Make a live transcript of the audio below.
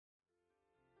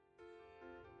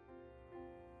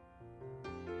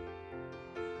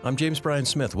I'm James Bryan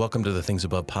Smith. Welcome to the Things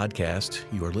Above podcast.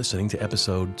 You are listening to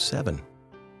episode 7.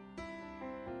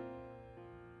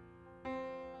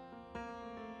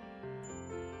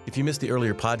 If you missed the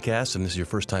earlier podcast and this is your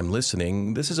first time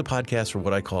listening, this is a podcast for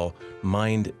what I call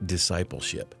mind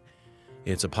discipleship.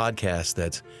 It's a podcast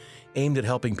that's aimed at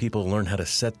helping people learn how to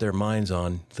set their minds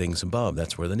on things above.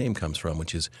 That's where the name comes from,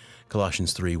 which is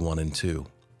Colossians 3, 1 and 2.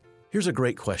 Here's a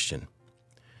great question.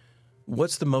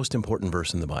 What's the most important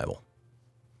verse in the Bible?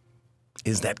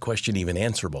 Is that question even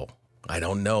answerable? I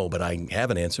don't know, but I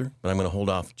have an answer, but I'm going to hold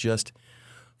off just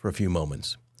for a few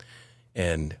moments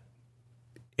and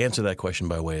answer that question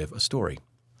by way of a story.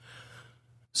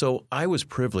 So I was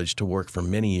privileged to work for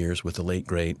many years with the late,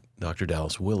 great Dr.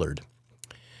 Dallas Willard.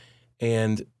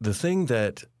 And the thing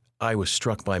that I was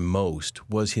struck by most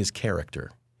was his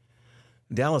character.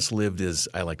 Dallas lived, as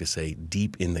I like to say,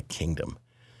 deep in the kingdom.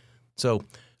 So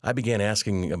I began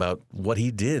asking about what he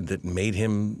did that made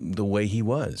him the way he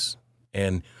was.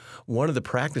 And one of the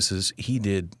practices he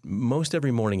did most every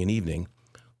morning and evening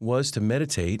was to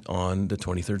meditate on the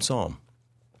 23rd Psalm.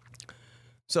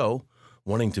 So,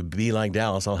 wanting to be like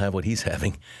Dallas, I'll have what he's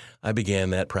having, I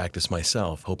began that practice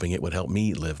myself, hoping it would help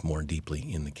me live more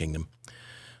deeply in the kingdom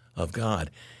of God.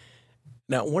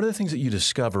 Now, one of the things that you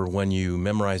discover when you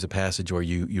memorize a passage or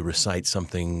you recite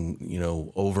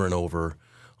something, over and over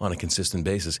on a consistent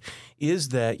basis is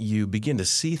that you begin to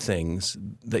see things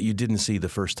that you didn't see the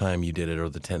first time you did it or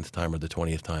the 10th time or the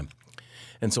 20th time.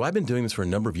 And so I've been doing this for a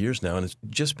number of years now, and it's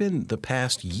just been the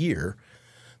past year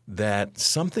that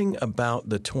something about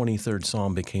the 23rd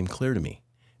Psalm became clear to me,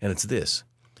 and it's this.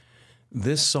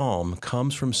 This psalm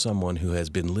comes from someone who has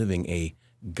been living a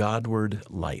Godward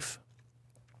life.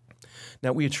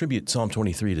 Now, we attribute Psalm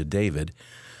 23 to David,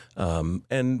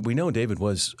 and we know David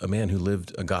was a man who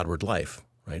lived a Godward life.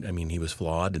 Right? I mean, he was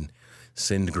flawed and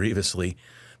sinned grievously,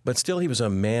 but still he was a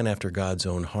man after God's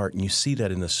own heart. And you see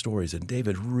that in the stories that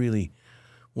David really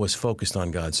was focused on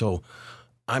God. So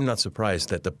I'm not surprised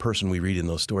that the person we read in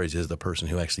those stories is the person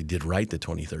who actually did write the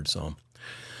 23rd Psalm.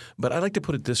 But I like to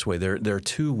put it this way. There are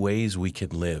two ways we can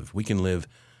live. We can live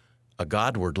a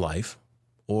Godward life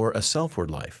or a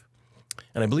selfward life.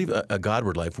 And I believe a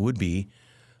Godward life would be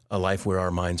a life where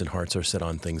our minds and hearts are set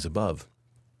on things above.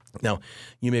 Now,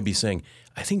 you may be saying,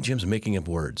 I think Jim's making up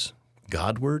words.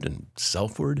 Godward and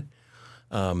selfward.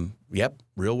 Yep,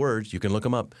 real words. You can look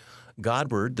them up.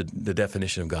 Godward, the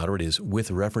definition of Godward is with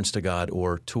reference to God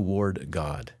or toward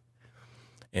God.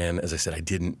 And as I said, I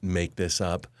didn't make this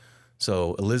up.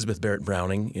 So Elizabeth Barrett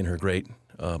Browning, in her great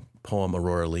poem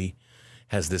Aurora Leigh,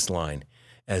 has this line,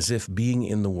 as if being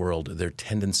in the world, their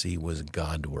tendency was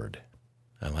Godward.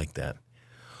 I like that.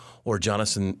 Or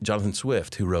Jonathan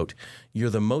Swift, who wrote, you're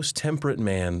the most temperate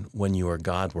man when you are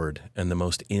Godward and the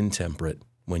most intemperate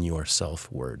when you are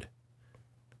selfward.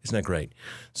 Isn't that great?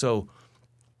 So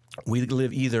we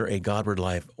live either a Godward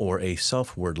life or a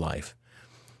selfward life.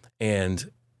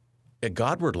 And a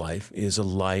Godward life is a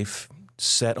life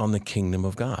set on the kingdom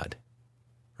of God,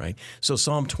 right? So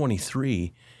Psalm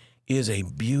 23 is a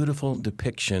beautiful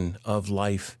depiction of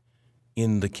life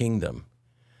in the kingdom.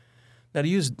 Now, to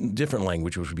use different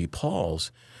language, which would be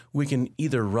Paul's, we can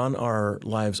either run our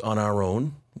lives on our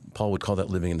own, Paul would call that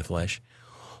living in the flesh,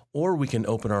 or we can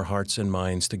open our hearts and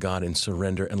minds to God and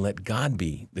surrender and let God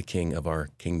be the king of our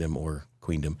kingdom or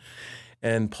queendom.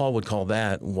 And Paul would call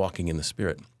that walking in the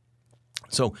Spirit.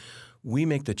 So we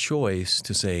make the choice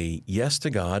to say yes to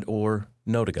God or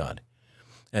no to God.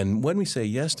 And when we say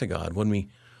yes to God, when we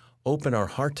open our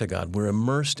heart to God, we're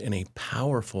immersed in a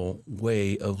powerful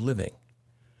way of living.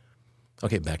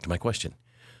 Okay, back to my question.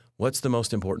 What's the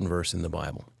most important verse in the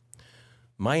Bible?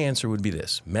 My answer would be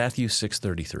this, Matthew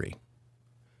 6:33.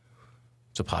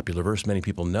 It's a popular verse. Many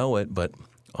people know it, but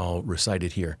I'll recite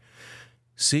it here.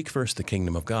 Seek first the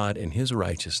kingdom of God and his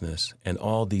righteousness, and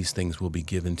all these things will be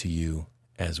given to you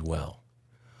as well.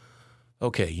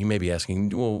 Okay, you may be asking,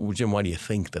 well, Jim, why do you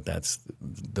think that that's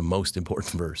the most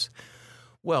important verse?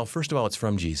 Well, first of all, it's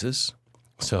from Jesus.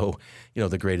 So,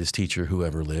 the greatest teacher who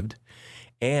ever lived.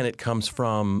 And it comes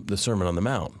from the Sermon on the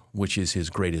Mount, which is his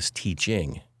greatest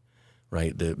teaching,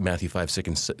 right? The Matthew 5,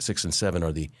 6, and 7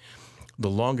 are the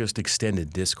longest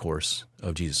extended discourse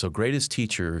of Jesus. So greatest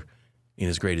teacher in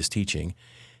his greatest teaching.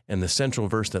 And the central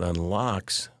verse that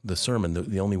unlocks the sermon,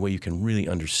 the only way you can really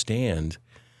understand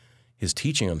his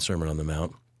teaching on Sermon on the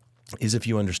Mount is if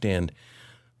you understand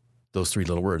those three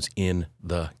little words, in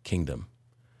the kingdom.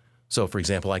 So, for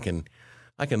example, I can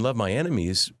love my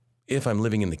enemies if I'm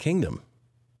living in the kingdom.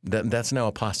 That's now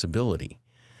a possibility.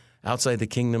 Outside the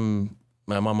kingdom,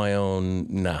 I'm on my own.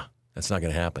 Nah, that's not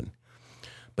going to happen.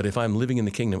 But if I'm living in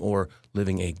the kingdom or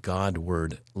living a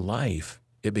Godward life,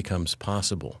 it becomes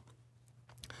possible.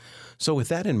 So with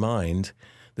that in mind,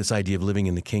 this idea of living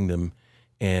in the kingdom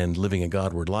and living a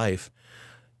Godward life,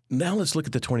 now let's look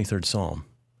at the 23rd Psalm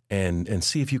and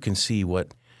see if you can see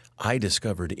what I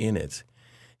discovered in it.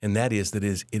 And that is that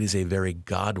it is a very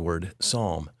Godward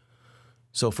psalm.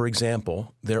 So for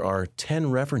example, there are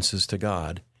 10 references to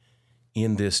God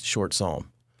in this short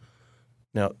psalm.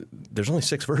 Now, there's only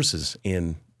 6 verses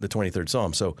in the 23rd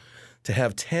Psalm. So to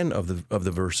have 10 of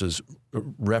the verses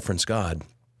reference God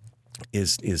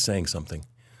is saying something.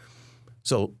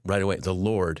 So right away, the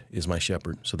Lord is my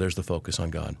shepherd. So there's the focus on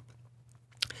God.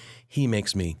 He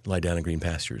makes me lie down in green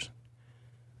pastures.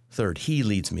 3rd, he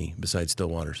leads me beside still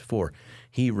waters. 4,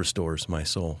 he restores my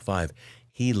soul. 5,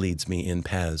 he leads me in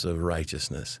paths of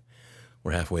righteousness.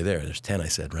 We're halfway there. There's 10, I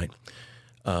said, right?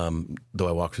 Though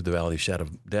I walk through the valley of shadow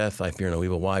of death, I fear no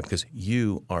evil. Why? Because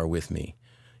you are with me.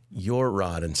 Your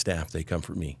rod and staff, they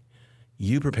comfort me.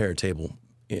 You prepare a table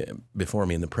before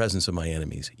me in the presence of my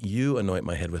enemies. You anoint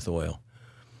my head with oil.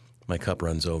 My cup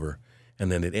runs over.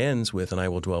 And then it ends with, and I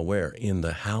will dwell where? In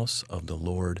the house of the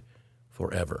Lord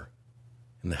forever.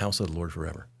 In the house of the Lord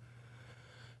forever.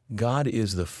 God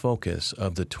is the focus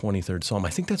of the 23rd Psalm. I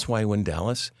think that's why when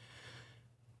Dallas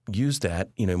used that,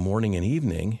 morning and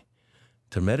evening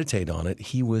to meditate on it,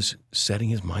 he was setting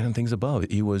his mind on things above.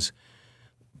 He was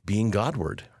being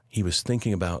Godward. He was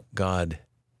thinking about God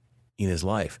in his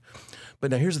life. But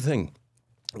now here's the thing.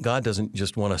 God doesn't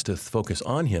just want us to focus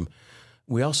on him.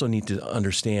 We also need to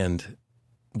understand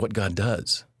what God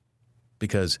does,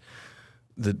 because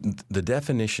the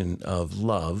definition of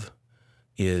love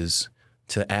is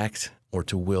to act or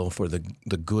to will for the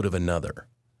good of another.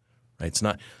 Right? It's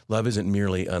not, love isn't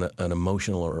merely an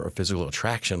emotional or a physical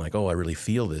attraction, like, oh, I really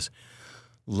feel this.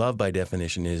 Love by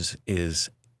definition is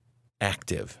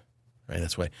active. Right?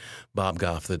 That's why Bob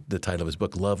Goff, the title of his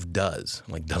book, Love Does.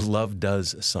 Like, love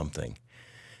does something.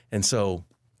 And so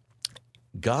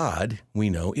God, we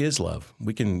know, is love.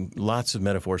 Lots of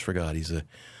metaphors for God. He's a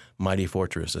mighty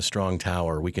fortress, a strong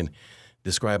tower. We can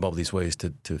describe all these ways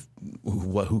to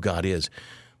who God is.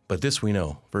 But this we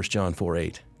know, 1 John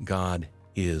 4:8, God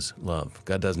is love.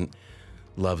 God doesn't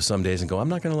love some days and go, I'm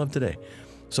not going to love today.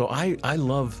 So I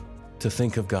love to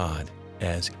think of God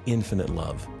as infinite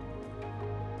love.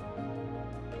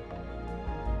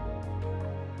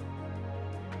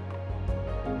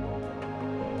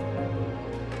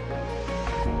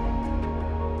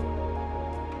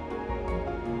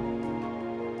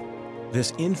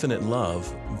 This infinite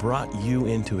love brought you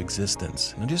into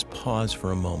existence. Now just pause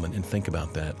for a moment and think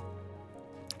about that.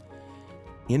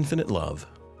 Infinite love,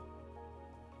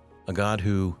 a God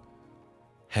who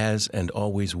has and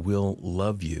always will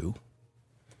love you.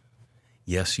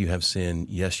 Yes, you have sin.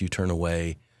 Yes, you turn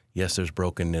away. Yes, there's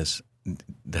brokenness.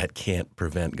 That can't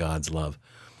prevent God's love.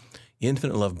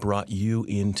 Infinite love brought you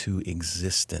into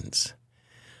existence.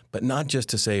 But not just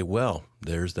to say, well,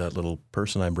 there's that little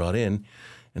person I brought in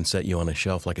and set you on a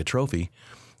shelf like a trophy.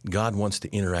 God wants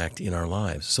to interact in our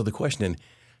lives. So the question is,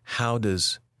 how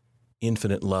does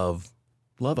infinite love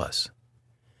us?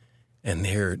 And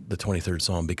there the 23rd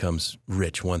Psalm becomes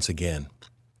rich once again.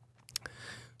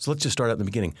 So let's just start at the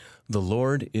beginning. The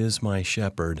Lord is my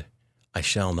shepherd, I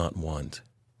shall not want.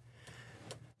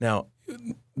 Now,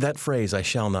 that phrase, I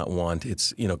shall not want,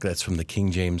 that's from the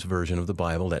King James Version of the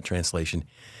Bible, that translation.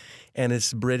 And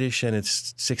it's British and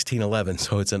it's 1611,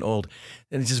 so it's an old,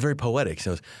 and it's just very poetic.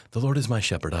 So the Lord is my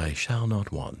shepherd, I shall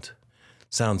not want.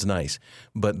 Sounds nice.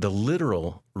 But the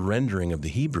literal rendering of the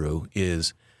Hebrew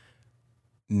is,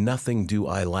 nothing do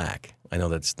I lack. I know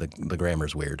that's the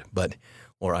grammar's weird,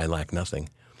 or I lack nothing.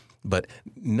 But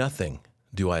nothing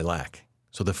do I lack.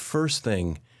 So the first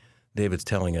thing David's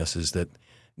telling us is that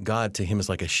God to him is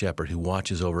like a shepherd who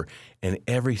watches over, and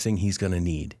everything he's going to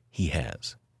need, he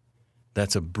has.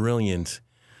 That's a brilliant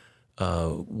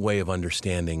way of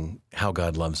understanding how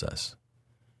God loves us,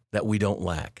 that we don't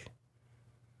lack,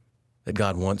 that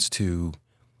God wants to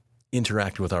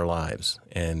interact with our lives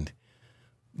and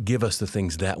give us the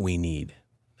things that we need.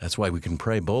 That's why we can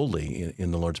pray boldly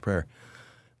in the Lord's Prayer.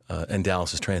 And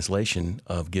Dallas's translation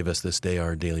of give us this day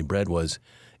our daily bread was,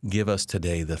 give us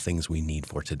today the things we need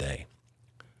for today.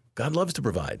 God loves to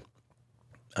provide.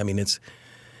 I mean,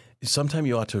 sometime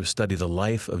you ought to study the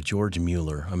life of George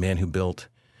Mueller, a man who built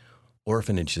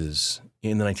orphanages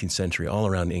in the 19th century all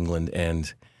around England,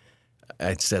 and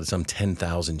I'd said some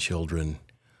 10,000 children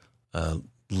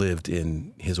lived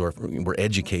in his were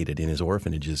educated in his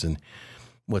orphanages. And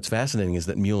what's fascinating is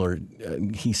that Mueller,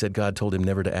 he said God told him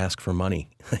never to ask for money.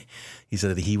 He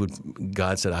said that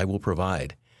God said, I will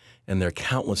provide. And there are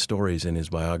countless stories in his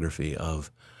biography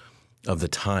of the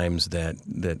times that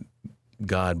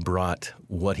God brought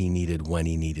what he needed when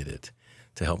he needed it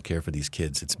to help care for these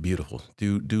kids. It's beautiful.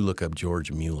 Do look up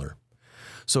George Mueller.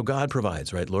 So God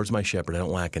provides, right? Lord's my shepherd. I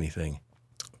don't lack anything.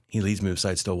 He leads me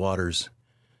beside still waters.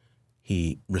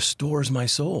 He restores my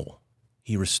soul.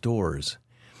 He restores.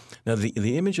 Now,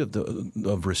 the image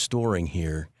of restoring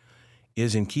here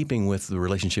is in keeping with the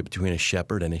relationship between a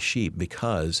shepherd and a sheep,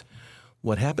 because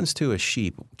what happens to a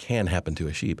sheep, can happen to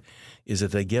a sheep, is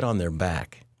that they get on their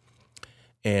back.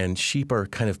 And sheep are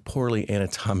kind of poorly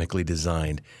anatomically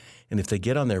designed. And if they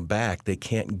get on their back, they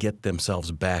can't get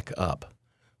themselves back up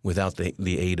without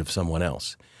the aid of someone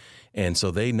else. And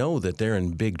so they know that they're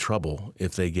in big trouble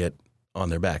if they get on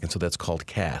their back. And so that's called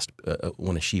cast,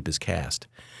 when a sheep is cast.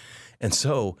 And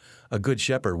so a good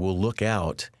shepherd will look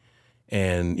out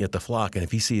and at the flock, and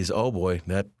if he sees, oh boy,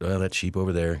 that sheep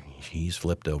over there, he's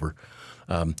flipped over,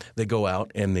 they go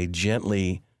out and they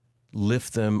gently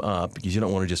lift them up, because you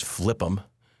don't want to just flip them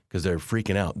because they're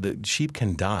freaking out. The sheep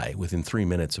can die within 3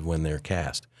 minutes of when they're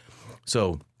cast.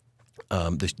 So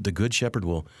the good shepherd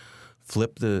will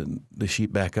flip the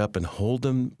sheep back up and hold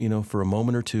them, for a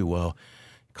moment or two while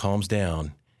it calms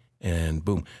down, and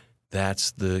boom.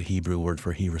 That's the Hebrew word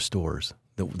for he restores,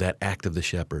 that act of the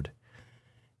shepherd.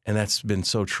 And that's been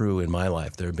so true in my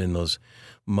life. There have been those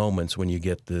moments when you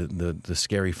get the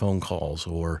scary phone calls,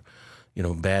 or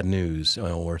bad news,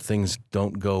 or things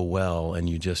don't go well, and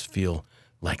you just feel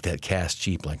like that cast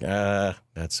sheep, like,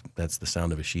 that's the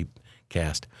sound of a sheep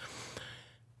cast.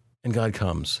 And God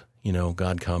comes,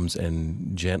 God comes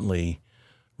and gently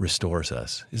restores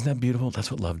us. Isn't that beautiful?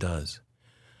 That's what love does.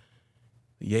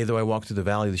 Yea, though I walk through the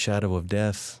valley of the shadow of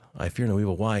death, I fear no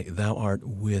evil. Why? Thou art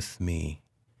with me.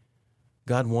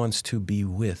 God wants to be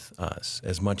with us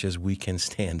as much as we can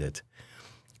stand it.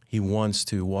 He wants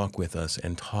to walk with us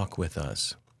and talk with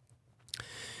us.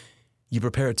 You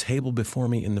prepare a table before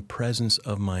me in the presence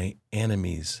of my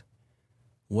enemies.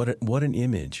 What an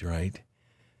image, right?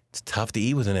 It's tough to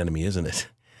eat with an enemy, isn't it?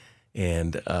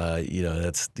 And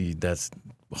that's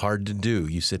hard to do.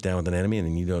 You sit down with an enemy,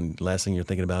 and last thing you're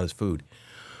thinking about is food.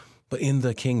 But in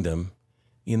the kingdom,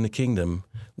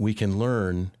 we can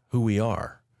learn who we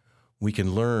are. We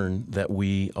can learn that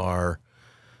we are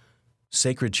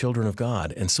sacred children of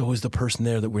God, and so is the person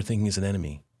there that we're thinking is an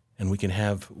enemy. And we can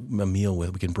have a meal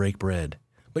with, we can break bread.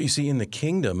 But you see, in the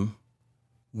kingdom,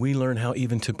 we learn how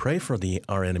even to pray for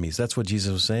our enemies. That's what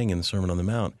Jesus was saying in the Sermon on the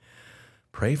Mount.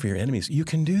 Pray for your enemies. You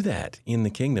can do that in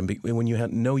the kingdom when you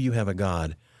know you have a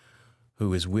God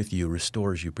who is with you,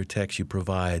 restores you, protects you,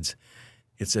 provides.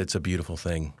 It's a beautiful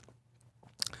thing.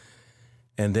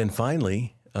 And then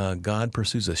finally, God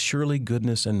pursues us. Surely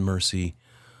goodness and mercy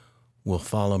will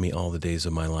follow me all the days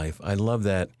of my life. I love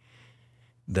that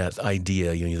idea,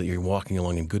 that you're walking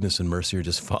along and goodness and mercy are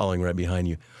just following right behind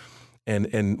you.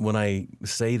 And when I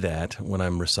say that, when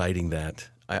I'm reciting that,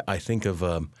 I think of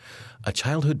a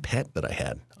childhood pet that I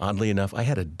had. Oddly enough, I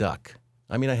had a duck.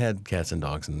 I mean, I had cats and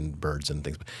dogs and birds and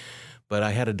things, but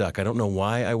I had a duck. I don't know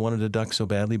why I wanted a duck so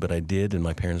badly, but I did, and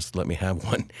my parents let me have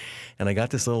one. And I got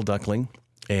this little duckling,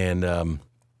 and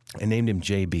I named him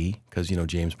JB because,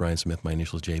 James Bryan Smith, my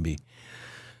initials JB.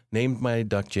 Named my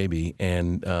duck JB,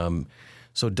 and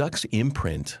so ducks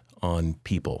imprint on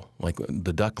people. Like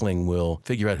the duckling will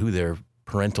figure out who their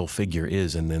parental figure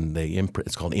is, and then they imprint.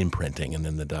 It's called imprinting, and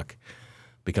then the duck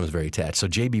becomes very attached. So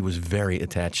JB was very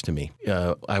attached to me.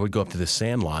 I would go up to this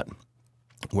sand lot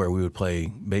where we would play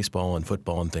baseball and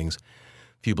football and things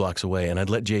a few blocks away, and I'd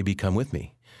let JB come with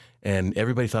me. And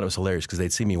everybody thought it was hilarious because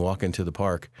they'd see me walk into the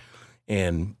park,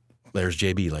 and there's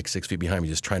JB like 6 feet behind me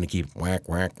just trying to keep whack,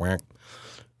 whack, whack.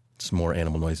 Some more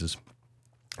animal noises.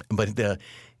 But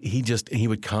he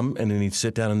would come, and then he'd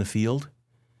sit down in the field,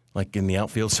 like in the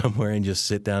outfield somewhere, and just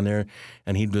sit down there,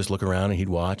 and he'd just look around, and he'd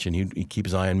watch, and he'd keep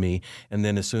his eye on me. And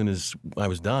then as soon as I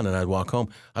was done and I'd walk home,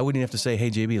 I wouldn't even have to say, hey,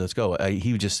 JB, let's go.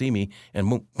 He would just see me, and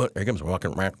boom, here he comes,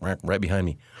 walking right behind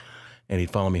me, and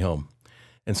he'd follow me home.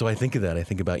 And so I think of that. I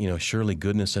think about, surely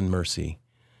goodness and mercy,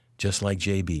 just like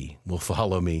JB, will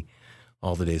follow me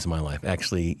all the days of my life.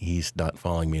 Actually, he's not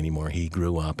following me anymore. He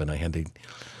grew up, and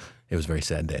it was a very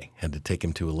sad day. I had to take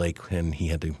him to a lake, and he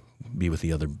had to be with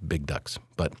the other big ducks.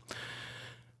 But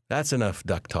that's enough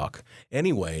duck talk.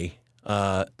 Anyway,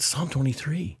 Psalm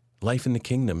 23, life in the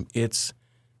kingdom. It's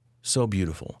so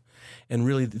beautiful. And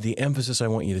really, the emphasis I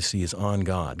want you to see is on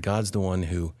God. God's the one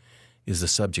who is the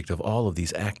subject of all of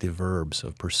these active verbs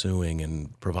of pursuing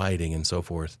and providing and so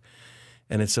forth.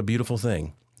 And it's a beautiful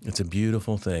thing. It's a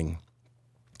beautiful thing.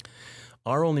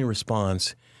 Our only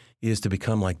response is to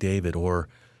become like David or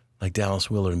like Dallas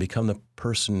Willard and become the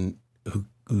person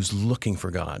who's looking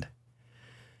for God.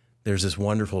 There's this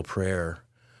wonderful prayer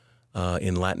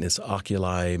In Latin, it's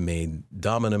oculi me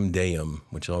dominum Deum,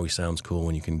 which always sounds cool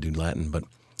when you can do Latin. But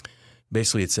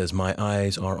basically it says, my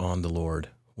eyes are on the Lord.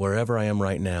 Wherever I am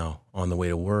right now, on the way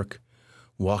to work,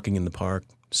 walking in the park,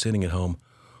 sitting at home,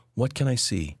 what can I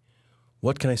see?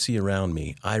 What can I see around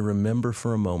me? I remember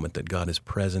for a moment that God is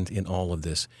present in all of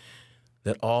this,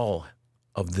 that all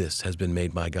of this has been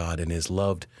made by God and is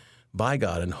loved by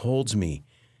God and holds me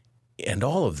and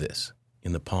all of this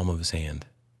in the palm of his hand.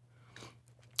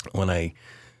 When I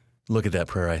look at that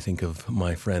prayer, I think of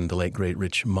my friend, the late, great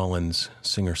Rich Mullins,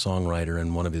 singer-songwriter,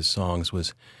 and one of his songs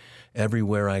was,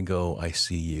 Everywhere I Go, I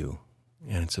See You.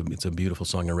 And it's a beautiful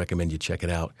song. I recommend you check it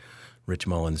out. Rich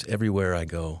Mullins, Everywhere I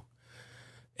Go.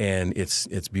 And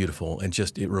it's beautiful. And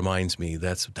just, it reminds me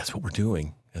that's what we're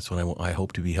doing. That's what I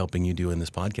hope to be helping you do in this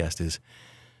podcast, is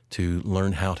to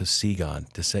learn how to see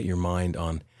God, to set your mind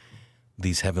on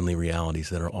these heavenly realities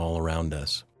that are all around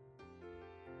us.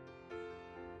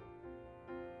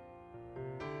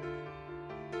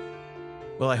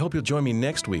 Well, I hope you'll join me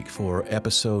next week for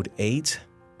episode 8.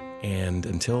 And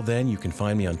until then, you can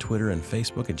find me on Twitter and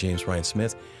Facebook at James Ryan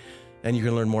Smith. And you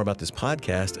can learn more about this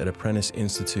podcast at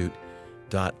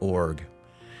apprenticeinstitute.org.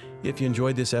 If you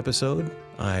enjoyed this episode,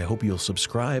 I hope you'll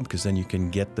subscribe, because then you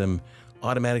can get them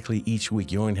automatically each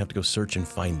week. You don't even have to go search and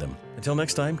find them. Until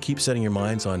next time, keep setting your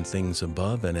minds on things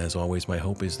above. And as always, my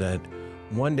hope is that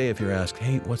one day if you're asked,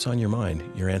 hey, what's on your mind?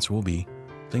 Your answer will be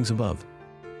things above.